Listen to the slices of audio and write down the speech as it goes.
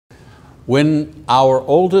When our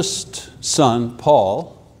oldest son,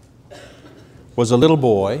 Paul, was a little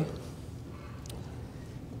boy,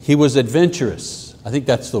 he was adventurous. I think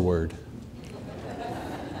that's the word.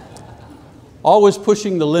 Always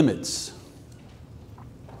pushing the limits.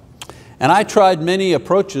 And I tried many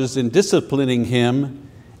approaches in disciplining him,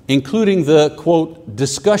 including the, quote,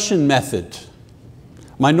 discussion method.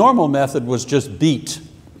 My normal method was just beat.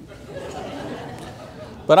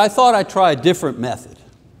 But I thought I'd try a different method.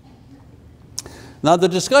 Now the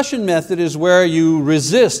discussion method is where you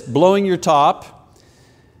resist blowing your top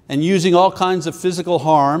and using all kinds of physical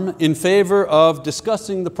harm in favor of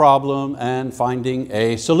discussing the problem and finding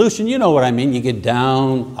a solution. You know what I mean. You get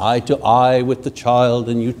down eye to eye with the child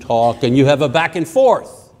and you talk and you have a back and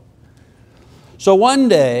forth. So one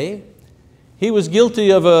day he was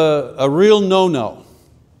guilty of a real no-no,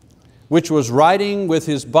 which was riding with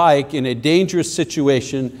his bike in a dangerous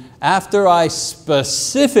situation after I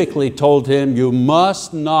specifically told him, you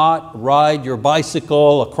must not ride your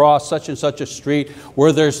bicycle across such and such a street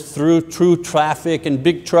where there's through traffic and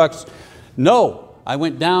big trucks. No, I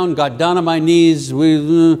went down, got down on my knees.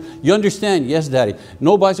 You understand? Yes, Daddy.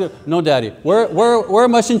 No bicycle? No, Daddy. Where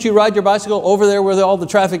mustn't you ride your bicycle? Over there where all the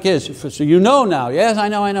traffic is. So you know now. Yes, I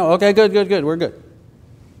know. Okay, good, we're good.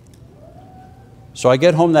 So I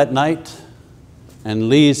get home that night and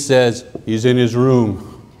Lee says, he's in his room.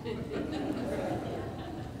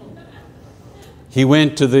 He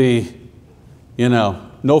went to the,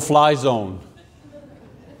 no-fly zone.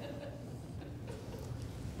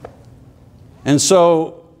 And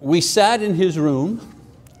so we sat in his room,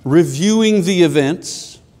 reviewing the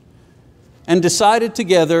events, and decided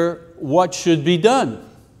together what should be done.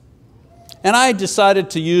 And I decided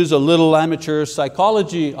to use a little amateur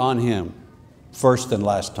psychology on him, first and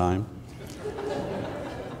last time.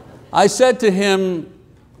 I said to him,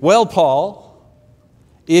 well, Paul,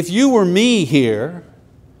 if you were me here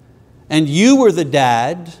and you were the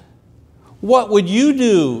dad, what would you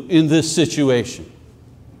do in this situation?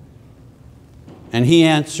 And he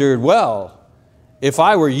answered, well, if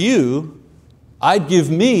I were you, I'd give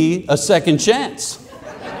me a second chance.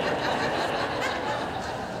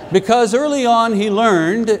 Because early on he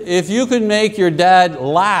learned if you could make your dad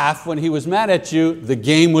laugh when he was mad at you, the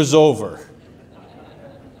game was over.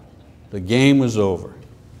 The game was over.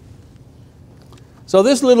 So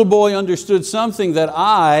this little boy understood something that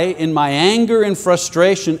I, in my anger and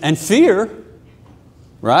frustration and fear,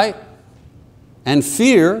 right? And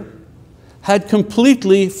fear, had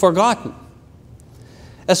completely forgotten.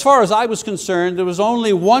 As far as I was concerned, there was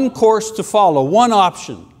only one course to follow, one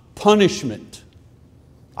option: punishment.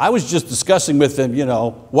 I was just discussing with him,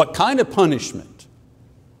 what kind of punishment.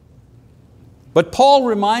 But Paul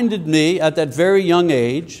reminded me at that very young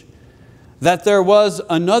age that there was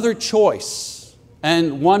another choice,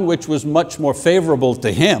 and one which was much more favorable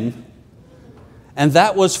to him, and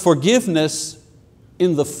that was forgiveness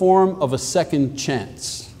in the form of a second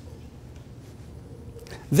chance.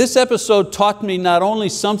 This episode taught me not only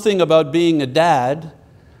something about being a dad,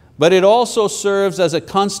 but it also serves as a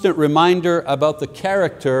constant reminder about the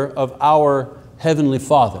character of our Heavenly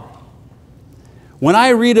Father. When I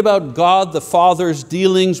read about God the Father's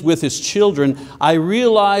dealings with His children, I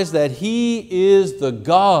realize that He is the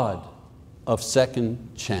God of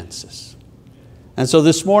second chances. And so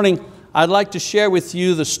this morning, I'd like to share with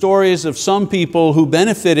you the stories of some people who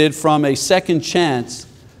benefited from a second chance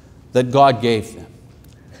that God gave them.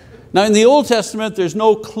 Now in the Old Testament, there's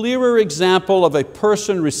no clearer example of a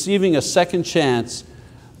person receiving a second chance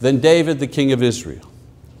than David, the king of Israel.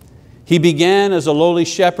 He began as a lowly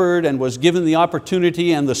shepherd and was given the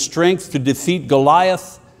opportunity and the strength to defeat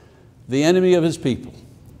Goliath, the enemy of his people.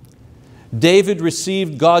 David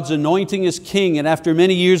received God's anointing as king, and after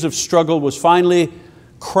many years of struggle was finally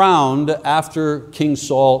crowned after King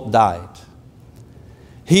Saul died.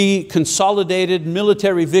 He consolidated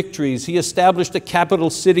military victories. He established a capital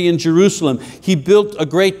city in Jerusalem. He built a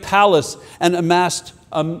great palace and amassed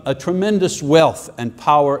a tremendous wealth and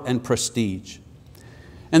power and prestige.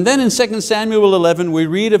 And then in 2 Samuel 11, we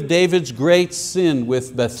read of David's great sin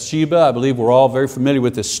with Bathsheba. I believe we're all very familiar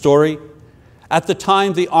with this story. At the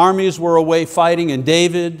time, the armies were away fighting, and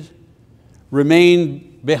David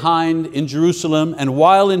remained behind in Jerusalem, and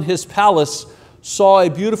while in his palace, saw a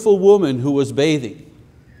beautiful woman who was bathing.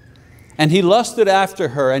 And he lusted after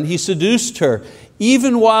her, and he seduced her,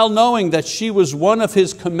 even while knowing that she was one of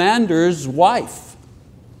his commander's wife.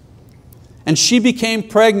 And she became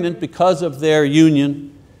pregnant because of their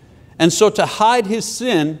union. And so to hide his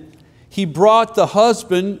sin, he brought the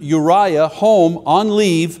husband Uriah home on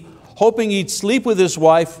leave, hoping he'd sleep with his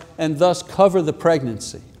wife and thus cover the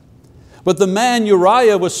pregnancy. But the man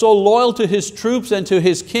Uriah was so loyal to his troops and to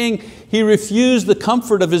his king, he refused the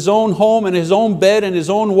comfort of his own home and his own bed and his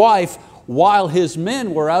own wife while his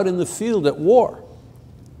men were out in the field at war.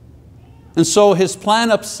 And so his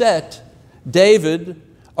plan upset, David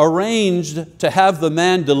arranged to have the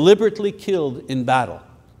man deliberately killed in battle.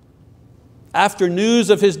 After news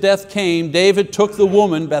of his death came, David took the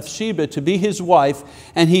woman, Bathsheba, to be his wife,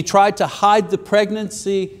 and he tried to hide the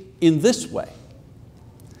pregnancy in this way.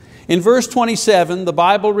 In verse 27, the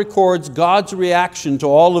Bible records God's reaction to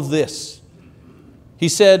all of this. He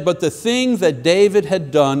said, "But the thing that David had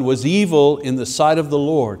done was evil in the sight of the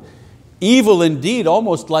Lord." Evil indeed,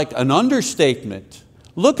 almost like an understatement.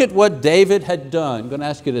 Look at what David had done. I'm going to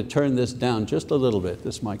ask you to turn this down just a little bit.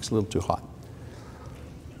 This mic's a little too hot.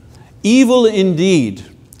 Evil indeed.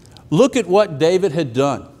 Look at what David had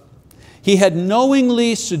done. He had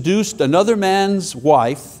knowingly seduced another man's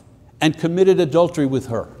wife and committed adultery with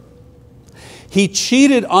her. He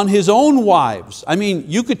cheated on his own wives. I mean,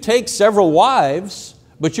 you could take several wives,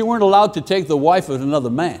 but you weren't allowed to take the wife of another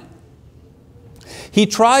man. He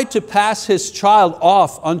tried to pass his child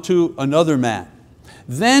off unto another man.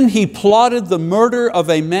 Then he plotted the murder of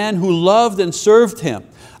a man who loved and served him,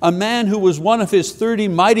 a man who was one of his 30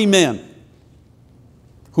 mighty men,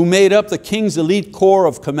 who made up the king's elite corps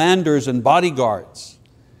of commanders and bodyguards.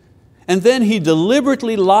 And then he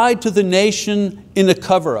deliberately lied to the nation in a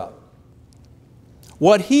cover-up.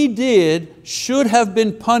 What he did should have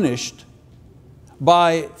been punished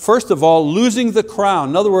by, first of all, losing the crown.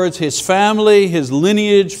 In other words, his family, his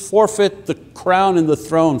lineage forfeit the crown and the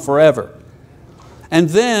throne forever. And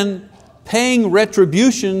then paying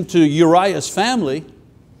retribution to Uriah's family,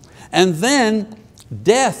 and then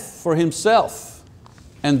death for himself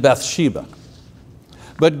and Bathsheba.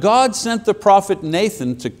 But God sent the prophet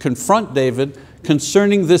Nathan to confront David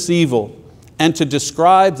concerning this evil and to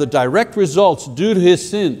describe the direct results due to his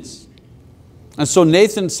sins. And so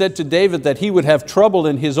Nathan said to David that he would have trouble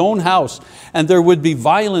in his own house and there would be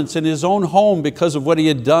violence in his own home because of what he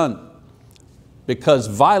had done. Because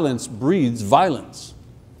violence breeds violence.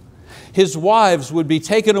 His wives would be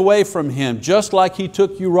taken away from him just like he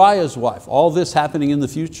took Uriah's wife. All this happening in the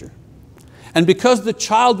future. And because the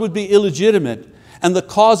child would be illegitimate and the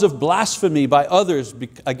cause of blasphemy by others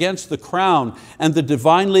against the crown and the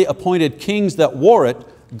divinely appointed kings that wore it,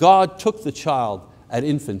 God took the child at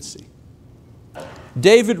infancy.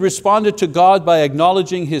 David responded to God by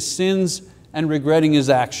acknowledging his sins and regretting his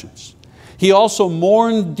actions. He also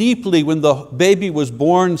mourned deeply when the baby was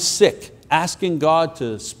born sick, asking God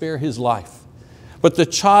to spare his life. But the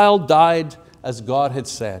child died as God had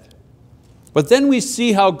said. But then we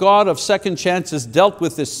see how God of second chances dealt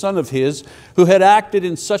with this son of his who had acted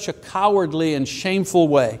in such a cowardly and shameful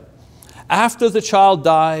way. After the child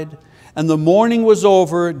died and the mourning was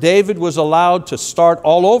over, David was allowed to start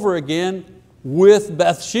all over again with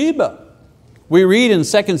Bathsheba. We read in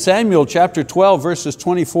 2 Samuel chapter 12 verses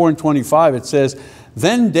 24 and 25, it says,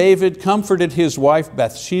 "Then David comforted his wife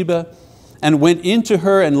Bathsheba and went into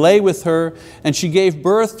her and lay with her, and she gave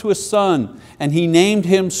birth to a son, and he named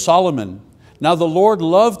him Solomon. Now the Lord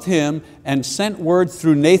loved him and sent word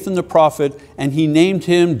through Nathan the prophet, and he named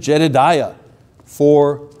him Jedediah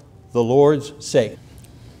for the Lord's sake."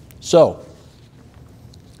 So,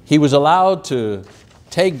 he was allowed to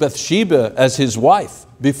take Bathsheba as his wife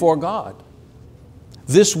before God.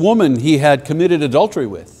 This woman he had committed adultery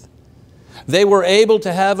with. They were able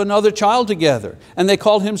to have another child together, and they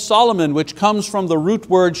called him Solomon, which comes from the root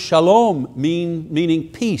word shalom, meaning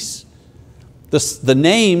peace. The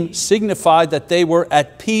name signified that they were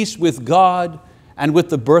at peace with God and with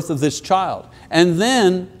the birth of this child. And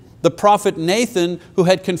then the prophet Nathan, who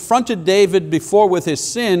had confronted David before with his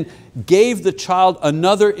sin, gave the child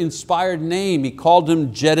another inspired name. He called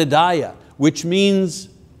him Jedediah, which means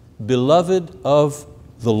beloved of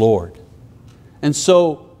the Lord. And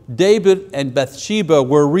so David and Bathsheba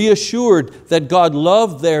were reassured that God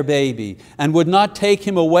loved their baby and would not take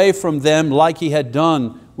him away from them like he had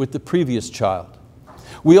done with the previous child.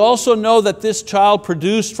 We also know that this child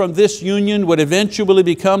produced from this union would eventually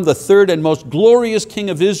become the third and most glorious king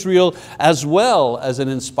of Israel, as well as an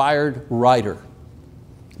inspired writer.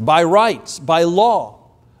 By rights, by law,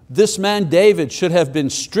 this man David should have been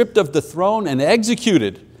stripped of the throne and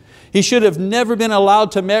executed. He should have never been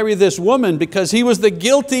allowed to marry this woman because he was the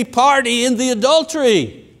guilty party in the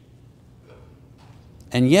adultery.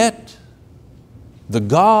 And yet, the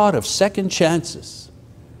God of second chances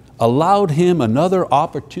allowed him another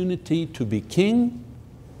opportunity to be king,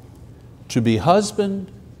 to be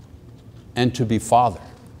husband, and to be father.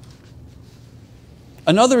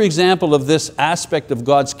 Another example of this aspect of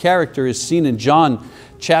God's character is seen in John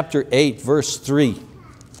chapter 8, verse 3.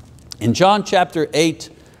 In John chapter 8,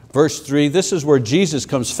 verse 3, this is where Jesus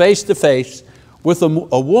comes face to face with a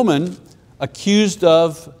woman accused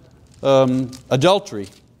of adultery.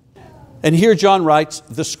 And here John writes,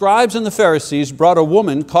 the scribes and the Pharisees brought a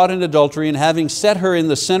woman caught in adultery, and having set her in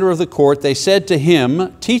the center of the court, they said to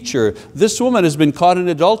him, Teacher, this woman has been caught in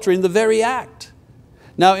adultery in the very act.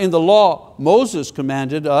 Now in the law, Moses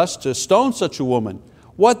commanded us to stone such a woman.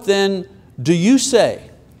 What then do you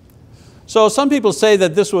say? So some people say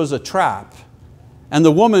that this was a trap, and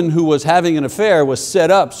the woman who was having an affair was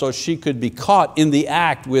set up so she could be caught in the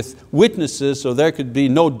act with witnesses, so there could be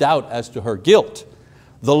no doubt as to her guilt.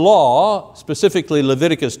 The law, specifically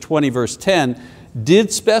Leviticus 20 verse 10,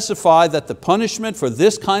 did specify that the punishment for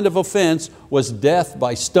this kind of offense was death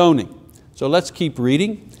by stoning. So let's keep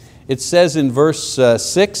reading. It says in verse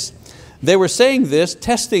 6, they were saying this,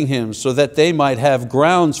 testing him so that they might have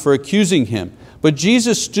grounds for accusing him. But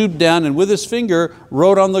Jesus stooped down and with his finger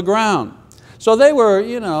wrote on the ground. So they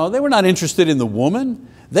were not interested in the woman.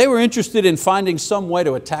 They were interested in finding some way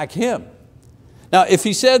to attack him. Now, if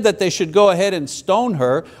he said that they should go ahead and stone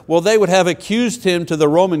her, well, they would have accused him to the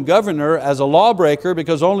Roman governor as a lawbreaker,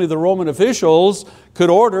 because only the Roman officials could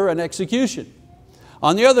order an execution.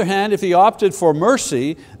 On the other hand, if he opted for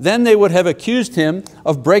mercy, then they would have accused him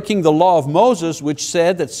of breaking the law of Moses, which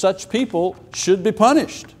said that such people should be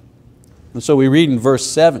punished. And so we read in verse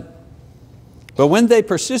 7. But when they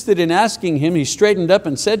persisted in asking him, he straightened up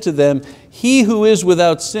and said to them, He who is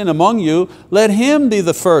without sin among you, let him be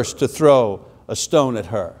the first to throw a stone at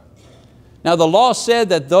her. Now the law said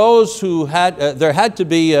that those who there had to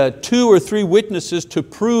be 2 or 3 witnesses to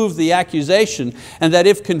prove the accusation, and that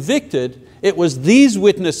if convicted, it was these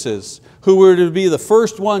witnesses who were to be the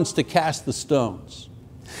first ones to cast the stones.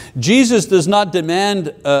 Jesus does not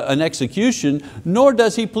demand an execution, nor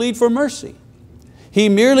does He plead for mercy. He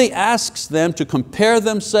merely asks them to compare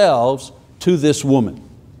themselves to this woman.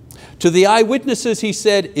 To the eyewitnesses He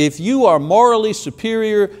said, if you are morally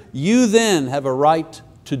superior, you then have a right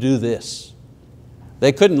to do this.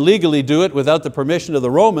 They couldn't legally do it without the permission of the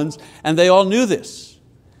Romans, and they all knew this.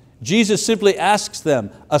 Jesus simply asks them,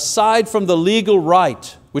 aside from the legal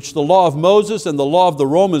right which the law of Moses and the law of the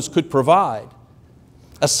Romans could provide,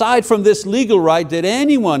 aside from this legal right, did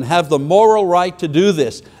anyone have the moral right to do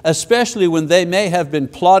this, especially when they may have been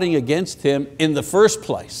plotting against Him in the first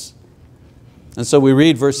place? And so we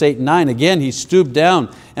read verse 8 and 9, again He stooped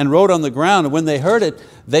down and wrote on the ground, and when they heard it,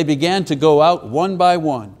 they began to go out one by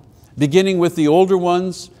one, beginning with the older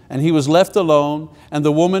ones, and He was left alone, and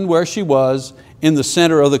the woman where she was in the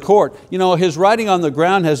center of the court. You know, His writing on the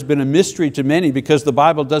ground has been a mystery to many because the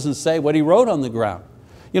Bible doesn't say what He wrote on the ground.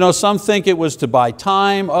 You know, some think it was to buy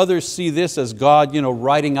time, others see this as God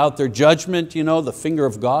writing out their judgment, the finger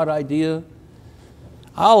of God idea.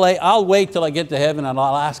 I'll wait till I get to heaven and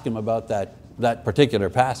I'll ask Him about that particular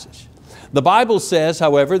passage. The Bible says,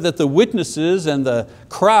 however, that the witnesses and the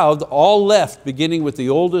crowd all left, beginning with the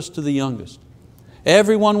oldest to the youngest.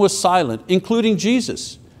 Everyone was silent, including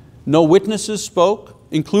Jesus. No witnesses spoke,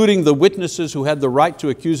 including the witnesses who had the right to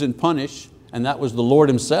accuse and punish, and that was the Lord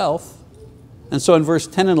Himself. And so in verse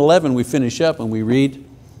 10 and 11 we finish up and we read,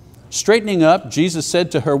 straightening up, Jesus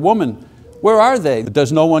said to her, Woman, where are they?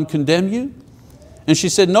 Does no one condemn you? And she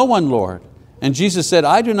said, No one, Lord. And Jesus said,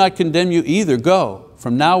 I do not condemn you either. Go,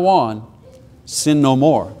 from now on, sin no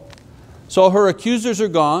more. So her accusers are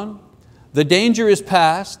gone. The danger is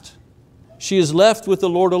past. She is left with the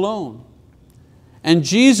Lord alone. And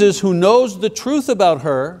Jesus, who knows the truth about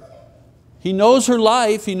her, He knows her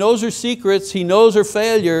life, He knows her secrets, He knows her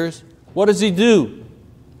failures. What does He do?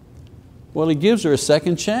 Well, He gives her a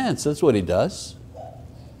second chance. That's what He does.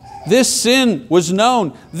 This sin was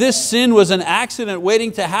known. This sin was an accident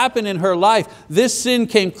waiting to happen in her life. This sin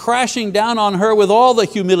came crashing down on her with all the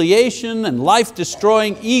humiliation and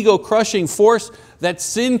life-destroying, ego-crushing force that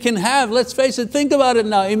sin can have. Let's face it, think about it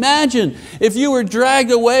now. Imagine if you were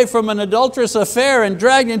dragged away from an adulterous affair and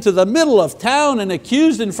dragged into the middle of town and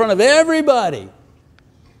accused in front of everybody.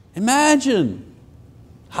 Imagine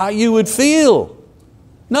how you would feel.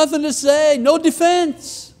 Nothing to say, no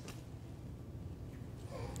defense.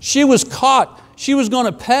 She was caught, she was going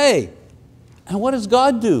to pay. And what does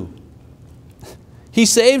God do? He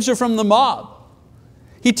saves her from the mob.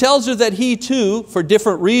 He tells her that He too, for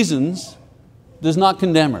different reasons, does not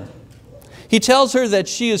condemn her. He tells her that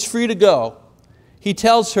she is free to go. He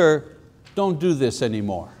tells her, don't do this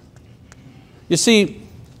anymore. You see,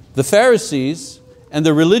 the Pharisees and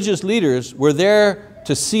the religious leaders were there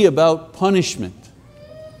to see about punishment.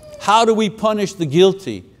 How do we punish the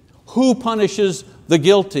guilty? Who punishes the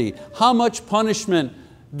guilty? How much punishment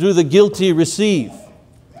do the guilty receive?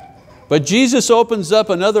 But Jesus opens up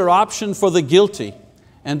another option for the guilty,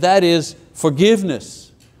 and that is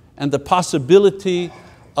forgiveness and the possibility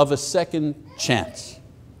of a second chance.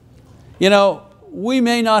 You know, we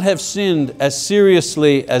may not have sinned as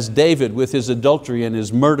seriously as David with his adultery and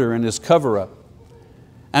his murder and his cover-up.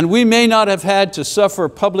 And we may not have had to suffer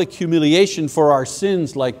public humiliation for our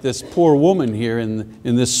sins like this poor woman here in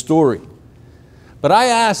this story. But I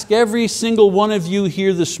ask every single one of you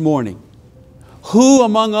here this morning, who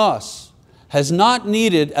among us has not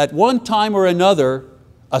needed at one time or another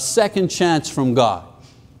a second chance from God?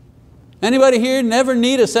 Anybody here never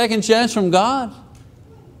need a second chance from God?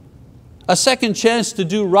 A second chance to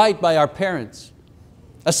do right by our parents.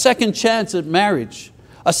 A second chance at marriage.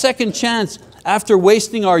 A second chance after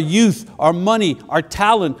wasting our youth, our money, our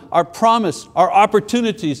talent, our promise, our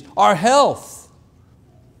opportunities, our health.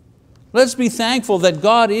 Let's be thankful that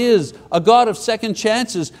God is a God of second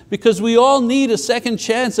chances, because we all need a second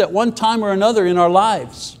chance at one time or another in our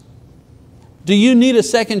lives. Do you need a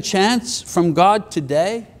second chance from God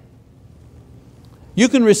today? You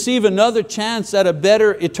can receive another chance at a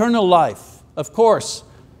better eternal life, of course,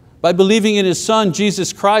 by believing in His Son,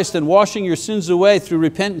 Jesus Christ, and washing your sins away through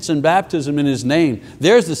repentance and baptism in His name.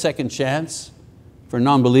 There's the second chance for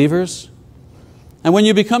non-believers. And when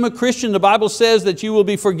you become a Christian, the Bible says that you will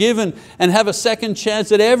be forgiven and have a second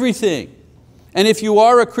chance at everything. And if you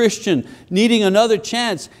are a Christian needing another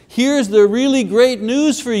chance, here's the really great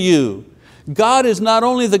news for you. God is not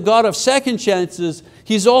only the God of second chances,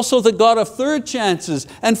 He's also the God of third chances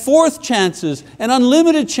and fourth chances and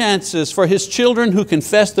unlimited chances for His children who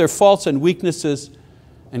confess their faults and weaknesses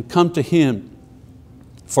and come to Him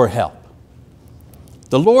for help.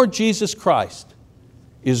 The Lord Jesus Christ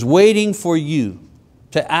is waiting for you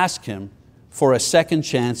to ask Him for a second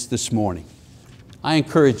chance this morning. I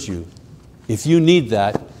encourage you, if you need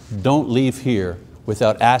that, don't leave here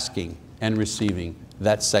without asking and receiving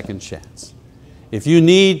that second chance. If you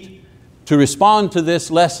need to respond to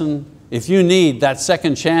this lesson, if you need that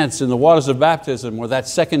second chance in the waters of baptism, or that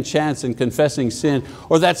second chance in confessing sin,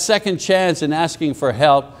 or that second chance in asking for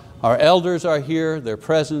help, our elders are here, they're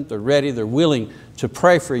present, they're ready, they're willing to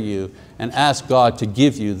pray for you and ask God to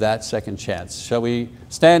give you that second chance. Shall we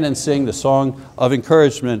stand and sing the song of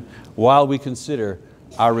encouragement while we consider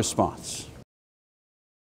our response?